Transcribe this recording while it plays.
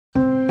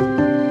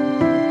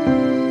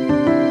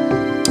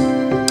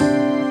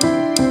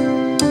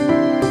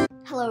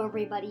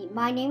everybody,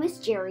 my name is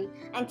Jerry,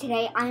 and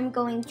today I'm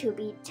going to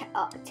be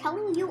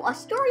telling you a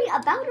story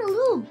about a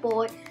little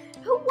boy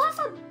who was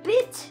a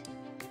bit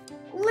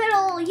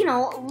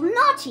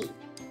naughty.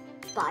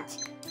 But,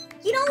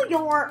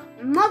 your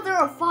mother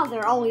or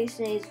father always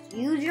says,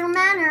 use your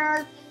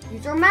manners.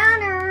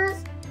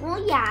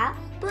 Well, yeah,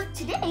 but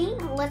today,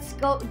 let's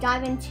go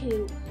dive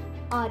into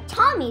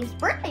Tommy's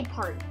birthday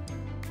party.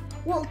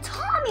 Well,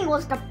 Tommy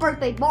was the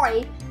birthday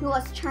boy who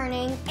was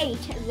turning 8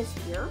 this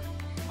year,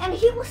 and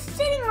he was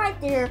sitting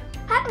right there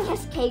having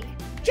his cake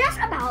just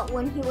about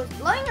when he was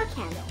blowing a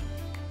candle.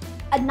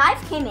 A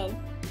knife came in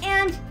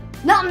and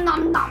nom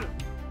nom nom.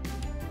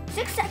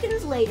 6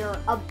 seconds later,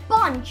 a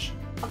bunch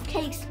of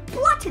cake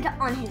splattered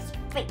on his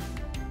face.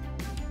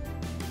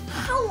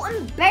 How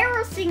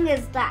embarrassing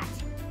is that?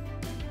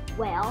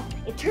 Well,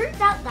 it turns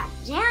out that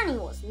Danny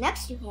was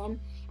next to him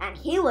and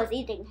he was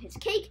eating his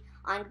cake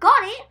and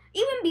got it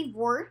even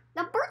before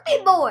the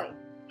birthday boy.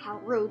 How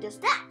rude is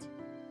that?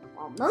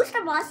 Well, most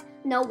of us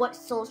know what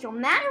social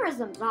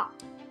mannerisms are.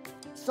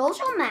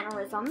 Social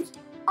mannerisms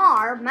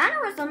are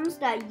mannerisms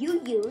that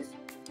you use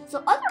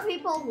so other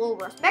people will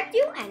respect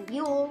you and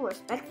you will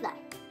respect them.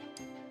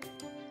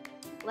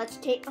 Let's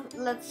take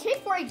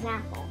for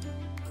example.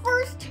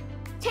 First,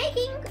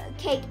 taking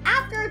cake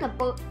after the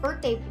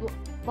birthday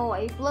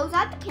boy blows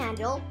out the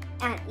candle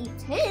and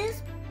eats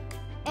his,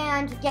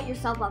 and get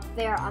yourself a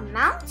fair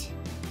amount.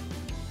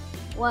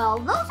 Well,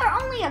 those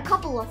are only a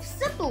couple of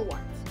simple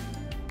ones.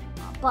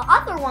 But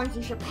other ones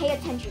you should pay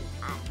attention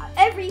at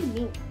every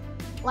meal.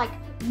 Like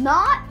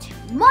not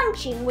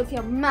munching with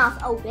your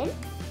mouth open.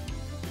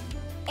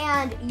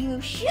 And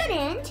you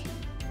shouldn't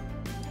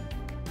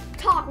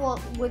talk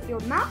with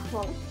your mouth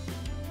full.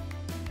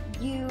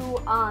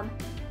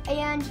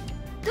 And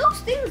those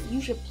things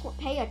you should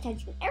pay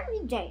attention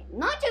every day,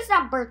 not just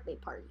at birthday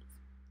parties.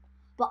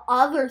 But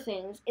other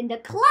things in the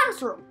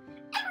classroom.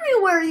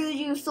 Everywhere you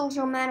use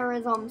social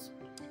mannerisms.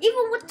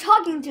 Even with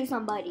talking to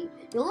somebody.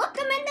 You look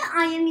them in the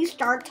eye and you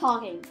start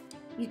talking.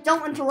 You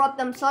don't interrupt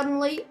them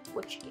suddenly,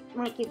 which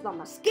might give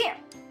them a scare.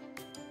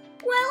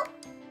 Well,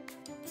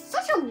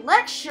 such a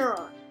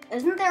lecture.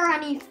 Isn't there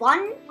any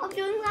fun of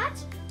doing that?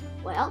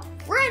 Well,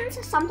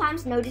 friends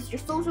sometimes notice your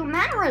social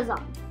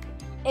mannerism.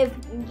 If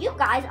you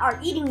guys are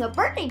eating a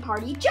birthday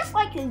party, just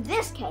like in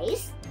this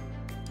case,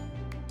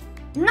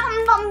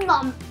 nom nom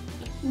nom.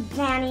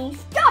 Danny,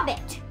 stop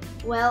it!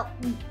 Well,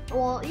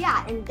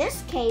 yeah, in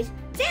this case,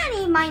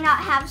 Danny might not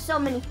have so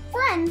many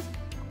friends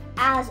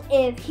as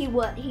if he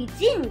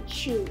didn't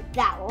chew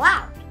that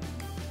loud.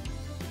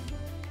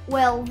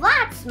 Well,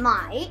 that's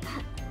my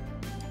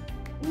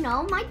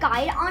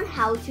guide on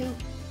how to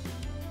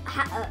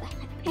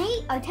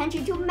pay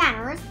attention to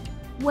manners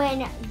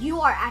when you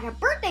are at a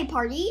birthday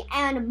party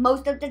and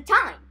most of the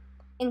time,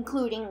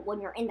 including when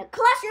you're in the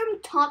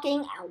classroom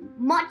talking and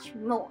much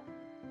more.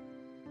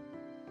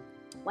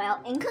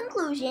 Well, in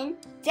conclusion,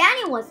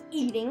 Danny was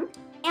eating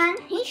and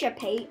he should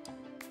pay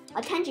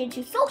attention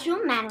to social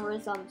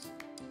mannerisms.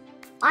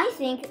 I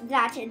think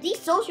that these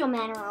social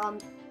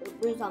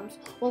mannerisms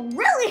will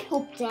really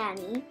help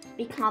Danny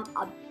become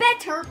a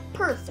better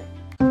person.